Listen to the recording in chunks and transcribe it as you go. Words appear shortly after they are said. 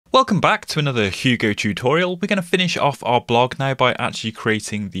Welcome back to another Hugo tutorial. We're going to finish off our blog now by actually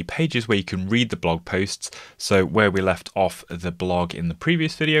creating the pages where you can read the blog posts. So where we left off the blog in the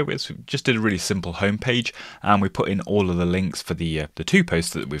previous video, we just did a really simple homepage and we put in all of the links for the two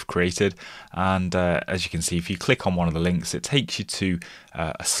posts that we've created. And as you can see, if you click on one of the links, it takes you to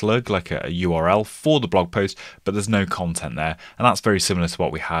a slug, like a URL for the blog post, but there's no content there. And that's very similar to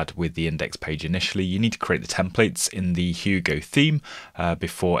what we had with the index page initially. You need to create the templates in the Hugo theme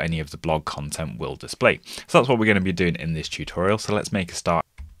before any of the blog content will display. So that's what we're going to be doing in this tutorial. So let's make a start.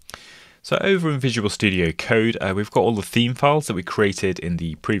 So over in Visual Studio Code, we've got all the theme files that we created in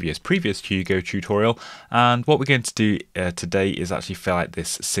the previous Hugo tutorial. And what we're going to do today is actually fill out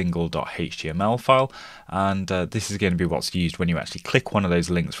this single.html file. And this is going to be what's used when you actually click one of those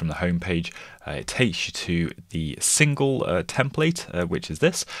links from the home page. It takes you to the single template, which is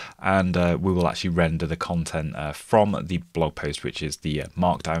this, and we will actually render the content from the blog post, which is the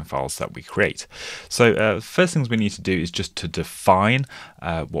markdown files that we create. So first things we need to do is just to define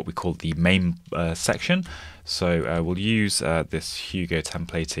what we call the main section. So we'll use this Hugo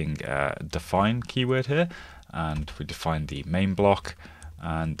templating define keyword here, and we define the main block.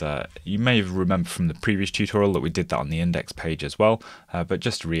 And you may remember from the previous tutorial that we did that on the index page as well. But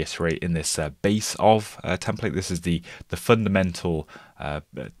just to reiterate, in this base of template, this is the fundamental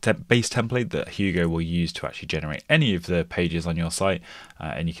base template that Hugo will use to actually generate any of the pages on your site.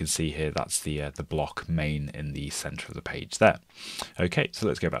 And you can see here that's the block main in the center of the page there. Okay, so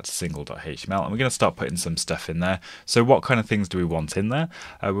let's go back to single.html and we're going to start putting some stuff in there. So what kind of things do we want in there?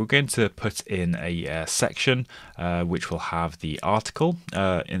 We're going to put in a section which will have the article,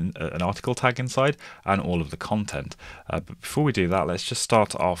 in an article tag inside, and all of the content. But before we do that, let's just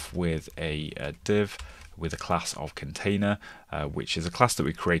start off with a div with a class of container, which is a class that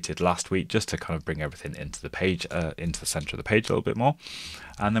we created last week just to kind of bring everything into the page, into the center of the page a little bit more.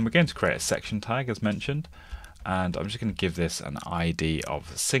 And then we're going to create a section tag as mentioned, and I'm just going to give this an ID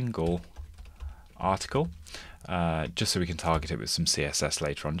of single article, just so we can target it with some CSS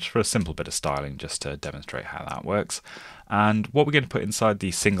later on, just for a simple bit of styling, just to demonstrate how that works. And what we're going to put inside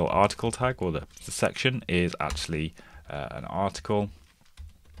the single article tag, or the section, is actually an article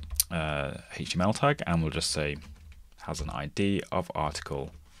HTML tag, and we'll just say has an ID of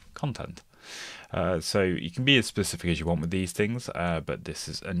article content. So you can be as specific as you want with these things, but this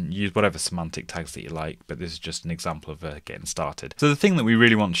is, and use whatever semantic tags that you like, but this is just an example of getting started. So the thing that we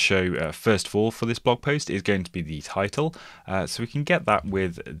really want to show first of all for this blog post is going to be the title. So we can get that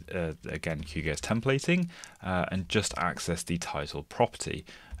with, again, Hugo's templating, and just access the title property.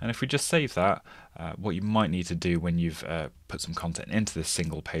 And if we just save that, what you might need to do when you've put some content into this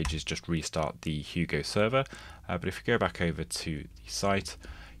single page is just restart the Hugo server. But if you go back over to the site,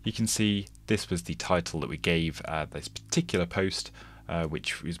 you can see this was the title that we gave this particular post,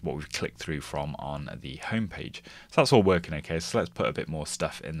 which is what we've clicked through from on the home page. So that's all working okay. So let's put a bit more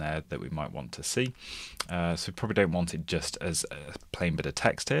stuff in there that we might want to see. So we probably don't want it just as a plain bit of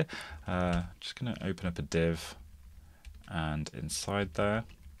text here. Just going to open up a div, and inside there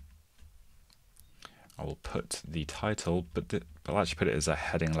I will put the title, but I'll actually put it as a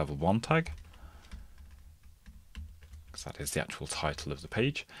heading level 1 tag, because that is the actual title of the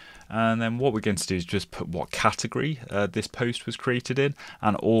page. And then what we're going to do is just put what category this post was created in,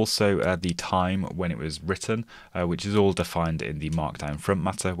 and also the time when it was written, which is all defined in the markdown front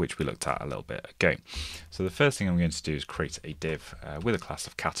matter, which we looked at a little bit ago. So the first thing I'm going to do is create a div with a class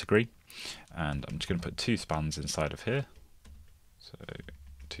of category, and I'm just going to put 2 spans inside of here. So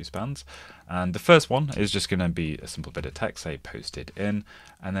 2 spans, and the first one is just going to be a simple bit of text, say posted in,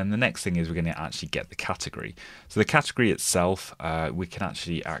 and then the next thing is we're going to actually get the category. So the category itself we can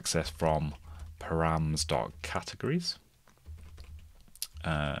actually access from params.categories.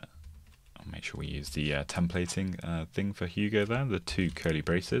 I'll make sure we use the templating thing for Hugo there, the 2 curly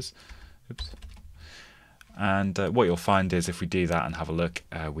braces. Oops. And what you'll find is if we do that and have a look,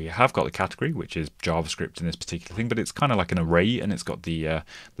 we have got the category, which is JavaScript in this particular thing, but it's kind of like an array, and it's got the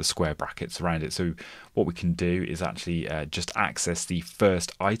square brackets around it. So what we can do is actually just access the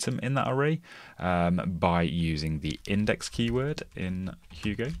first item in that array by using the index keyword in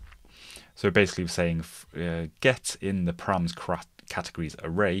Hugo. So basically we're saying get in the params categories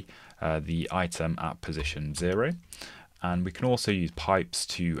array the item at position 0. And we can also use pipes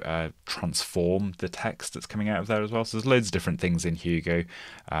to transform the text that's coming out of there as well. So there's loads of different things in Hugo,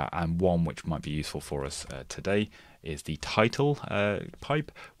 and one which might be useful for us today is the title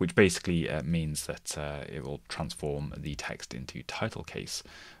pipe, which basically means that it will transform the text into title case.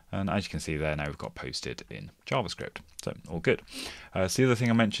 And as you can see there, now we've got posted in JavaScript. So all good. So the other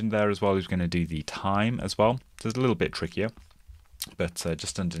thing I mentioned there as well is going to do the time as well. So it's a little bit trickier. But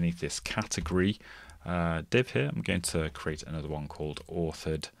just underneath this category div here, I'm going to create another one called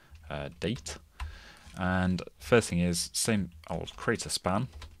authored date. And first thing is, I'll create a span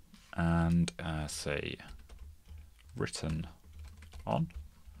and say written on,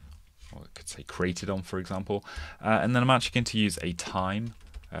 or I could say created on, for example. And then I'm actually going to use a time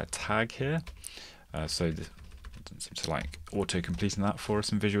tag here. So this doesn't seem to like auto-completing that for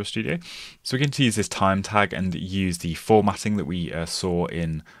us in Visual Studio. So we're going to use this time tag and use the formatting that we saw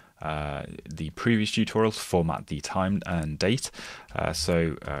in the previous tutorial to format the time and date.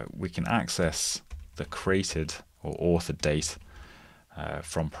 So we can access the created or authored date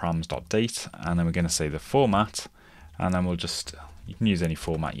from params.date, and then we're going to say the format, and then you can use any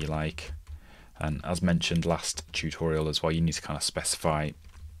format you like. And as mentioned last tutorial as well, you need to kind of specify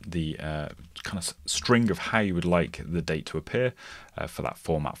the kind of string of how you would like the date to appear for that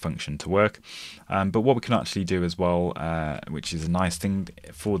format function to work. But what we can actually do as well, which is a nice thing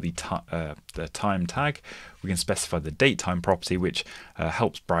for the time tag, we can specify the date time property, which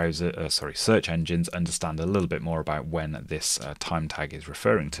helps search engines understand a little bit more about when this time tag is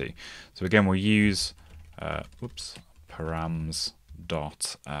referring to. So again, we'll use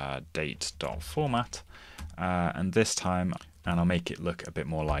params.date.format, and this time, and I'll make it look a bit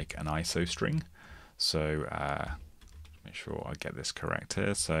more like an ISO string. So make sure I get this correct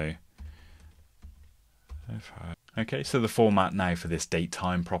here. So okay, so the format now for this date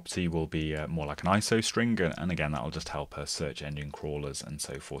time property will be more like an ISO string, and again that will just help search engine crawlers and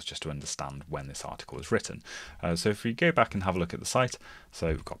so forth just to understand when this article is written. So if we go back and have a look at the site, so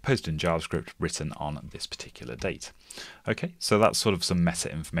we've got posted in JavaScript written on this particular date. Okay, so that's sort of some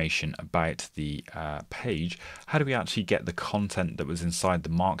meta information about the page. How do we actually get the content that was inside the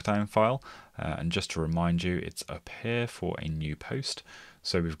markdown file? And just to remind you, it's up here for a new post.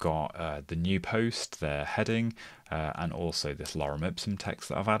 So we've got the new post, their heading, and also this lorem ipsum text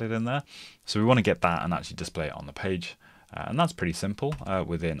that I've added in there. So we want to get that and actually display it on the page. And that's pretty simple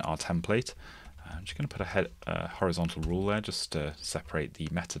within our template. I'm just going to put a horizontal rule there just to separate the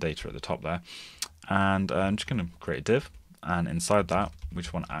metadata at the top there. And I'm just going to create a div. And inside that, we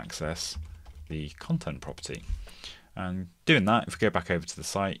just want to access the content property. And doing that, if we go back over to the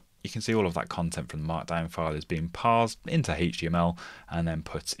site, you can see all of that content from the markdown file is being parsed into HTML and then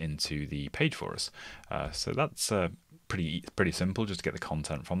put into the page for us. So that's pretty simple, just to get the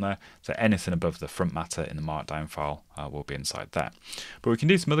content from there. So anything above the front matter in the markdown file will be inside there. But we can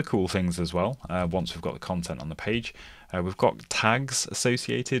do some other cool things as well once we've got the content on the page. We've got tags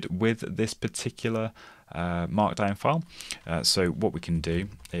associated with this particular markdown file. So what we can do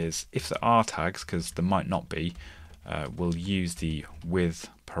is, if there are tags, because there might not be, we'll use the with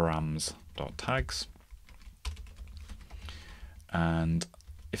params.tags, and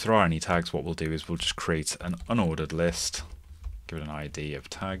if there are any tags, what we'll do is we'll just create an unordered list, give it an ID of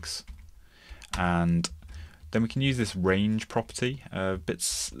tags, and then we can use this range property, a bit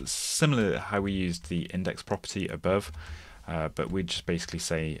similar to how we used the index property above, but we just basically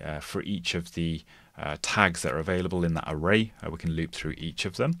say for each of the tags that are available in that array, we can loop through each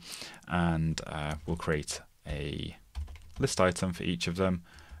of them, and we'll create a list item for each of them,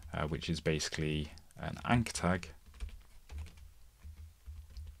 which is basically an anchor tag.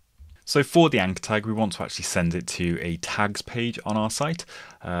 So for the anchor tag, we want to actually send it to a tags page on our site,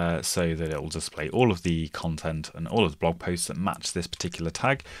 so that it will display all of the content and all of the blog posts that match this particular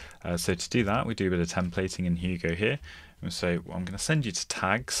tag. So to do that, we do a bit of templating in Hugo here. We'll say, well, I'm going to send you to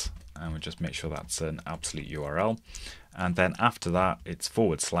tags, and we'll just make sure that's an absolute URL. And then after that, it's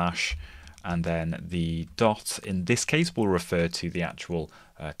 /, and then the dot in this case will refer to the actual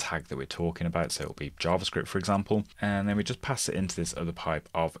tag that we're talking about, so it'll be JavaScript, for example, and then we just pass it into this other pipe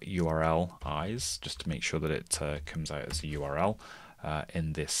of URL eyes just to make sure that it comes out as a URL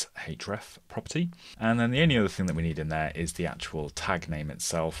in this href property. And then the only other thing that we need in there is the actual tag name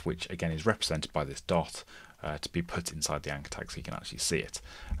itself, which again is represented by this dot to be put inside the anchor tag so you can actually see it.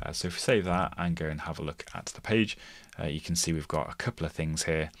 So if we save that and go and have a look at the page, you can see we've got a couple of things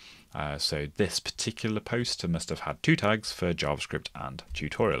here. So this particular post must have had two tags for JavaScript and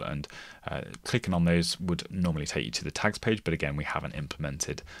tutorial, and clicking on those would normally take you to the tags page, but again we haven't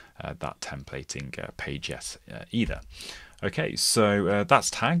implemented that templating page yet either. Okay, so that's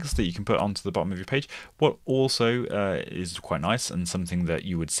tags that you can put onto the bottom of your page. What also is quite nice and something that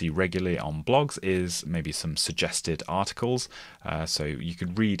you would see regularly on blogs is maybe some suggested articles. So you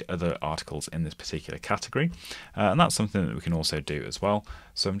could read other articles in this particular category, and that's something that we can also do as well.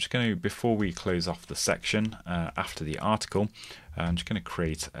 So I'm just going to, before we close off the section after the article, I'm just going to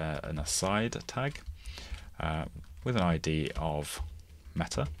create an aside tag with an ID of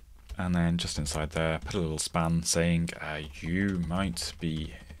meta. And then just inside there, put a little span saying you might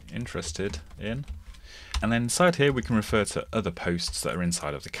be interested in. And then inside here, we can refer to other posts that are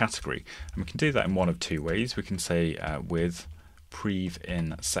inside of the category. And we can do that in one of two ways. We can say with prev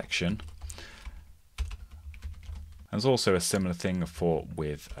in section. There's also a similar thing for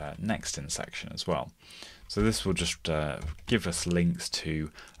with next in section as well. So this will just give us links to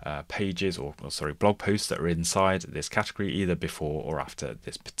pages or blog posts that are inside this category, either before or after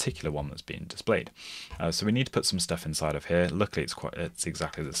this particular one that's being displayed. So we need to put some stuff inside of here. Luckily, it's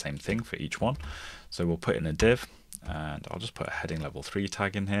exactly the same thing for each one. So we'll put in a div, and I'll just put a heading level 3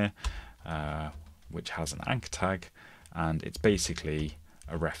 tag in here, which has an anchor tag, and it's basically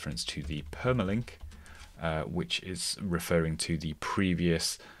a reference to the permalink, which is referring to the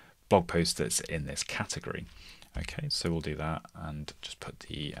previous blog post that's in this category. Okay, so we'll do that and just put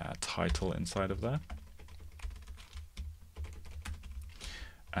the title inside of there.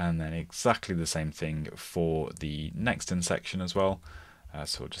 And then exactly the same thing for the next in section as well.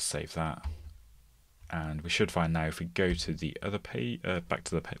 So we'll just save that. And we should find now if we go to the other page, back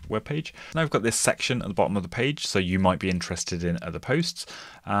to the web page. Now we've got this section at the bottom of the page, so you might be interested in other posts.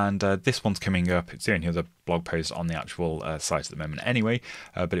 And this one's coming up. It's the only other blog post on the actual site at the moment anyway,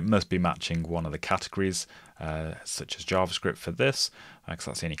 but it must be matching one of the categories, such as JavaScript for this, because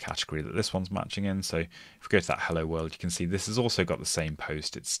that's the only category that this one's matching in. So if we go to that hello world, you can see this has also got the same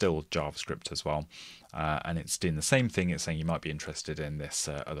post. It's still JavaScript as well. And it's doing the same thing. It's saying you might be interested in this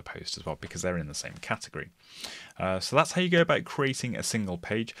other post as well, because they're in the same category. So that's how you go about creating a single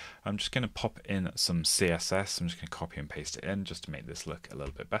page. I'm just going to pop in some CSS. I'm just going to copy and paste it in just to make this look a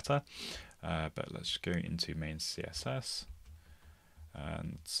little bit better. But let's go into main CSS.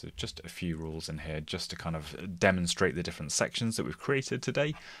 And so just a few rules in here just to kind of demonstrate the different sections that we've created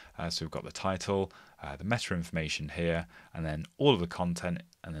today. So we've got the title, the meta information here, and then all of the content,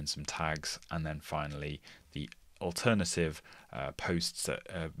 and then some tags, and then finally the alternative posts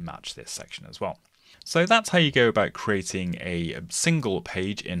that match this section as well. So that's how you go about creating a single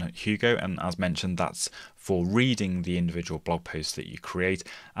page in Hugo, and as mentioned, that's for reading the individual blog posts that you create,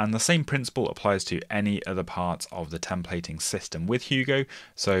 and the same principle applies to any other parts of the templating system with Hugo.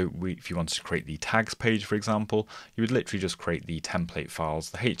 So if you wanted to create the tags page, for example, you would literally just create the template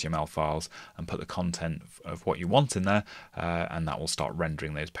files, the HTML files, and put the content of what you want in there, and that will start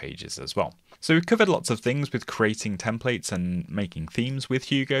rendering those pages as well. So we've covered lots of things with creating templates and making themes with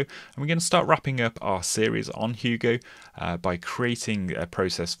Hugo, and we're going to start wrapping up our series on Hugo by creating a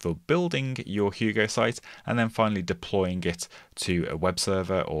process for building your Hugo site, and then finally deploying it to a web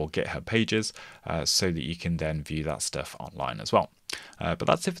server or GitHub pages so that you can then view that stuff online as well. But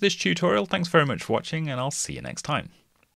that's it for this tutorial. Thanks very much for watching, and I'll see you next time.